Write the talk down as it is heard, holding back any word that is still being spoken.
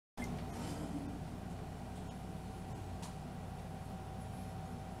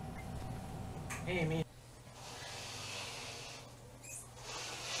Hey, me.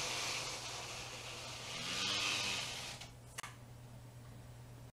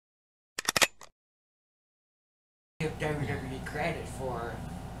 Give WWE credit for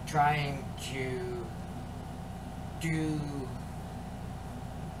trying to do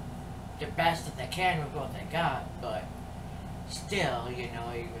the best that they can with what they got, but still, you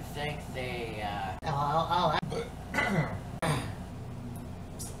know, you would think they,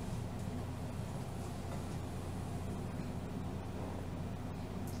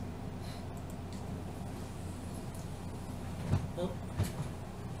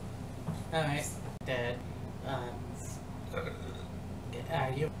 Alright, Dad,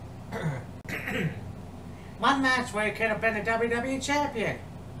 you one match where you could have been the WWE champion.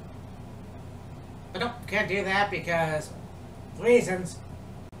 But nope, can't do that because reasons.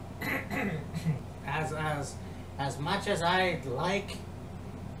 as much as I like,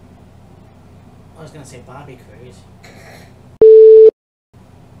 I was gonna say Bobby Cruz.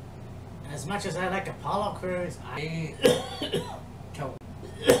 As much as I like Apollo Crews, I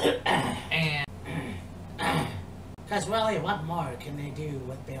and because really, what more can they do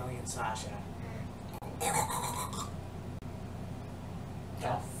with Bailey and Sasha?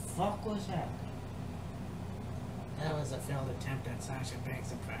 The fuck was that? That was a failed attempt at Sasha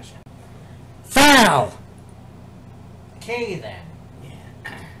Banks' impression. Foul! Okay then.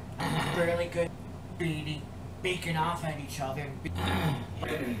 Yeah. Really good beaking off at each other.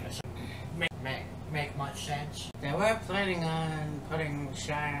 Make much sense. They were planning on putting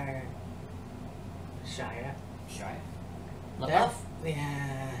Shia? LaBeouf?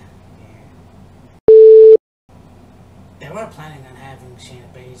 Yeah. They were planning on having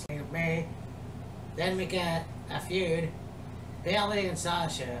Shayna Baszler. Then we got a feud, Bailey and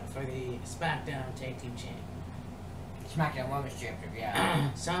Sasha for the SmackDown Tag Team Champion. SmackDown Women's Champion,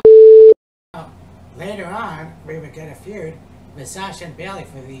 yeah. So later on, we would get a feud with Sasha and Bailey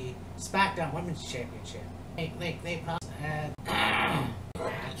for the SmackDown Women's Championship. They possibly had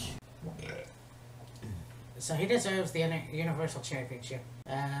match. So he deserves the Universal Championship.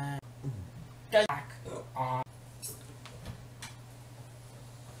 Back on.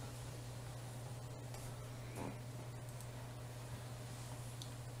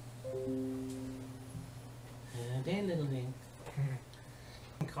 Little thing.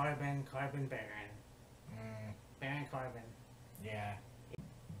 Baron. Baron Corbin. Yeah.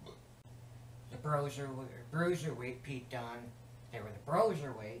 The Bruiserweight Pete Dunne. They were the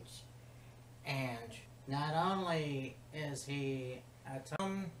Broserweights. And not only is he a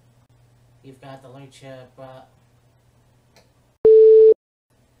ton, you've got the Lucha, but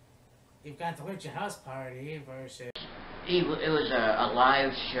you've got the Lucha House Party versus. It was a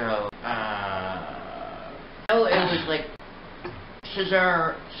live show. It was like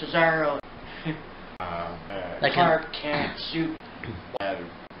Cesaro, like Clark Kent suit.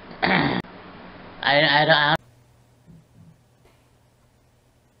 I don't.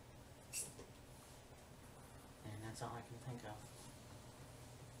 And that's all I can think of.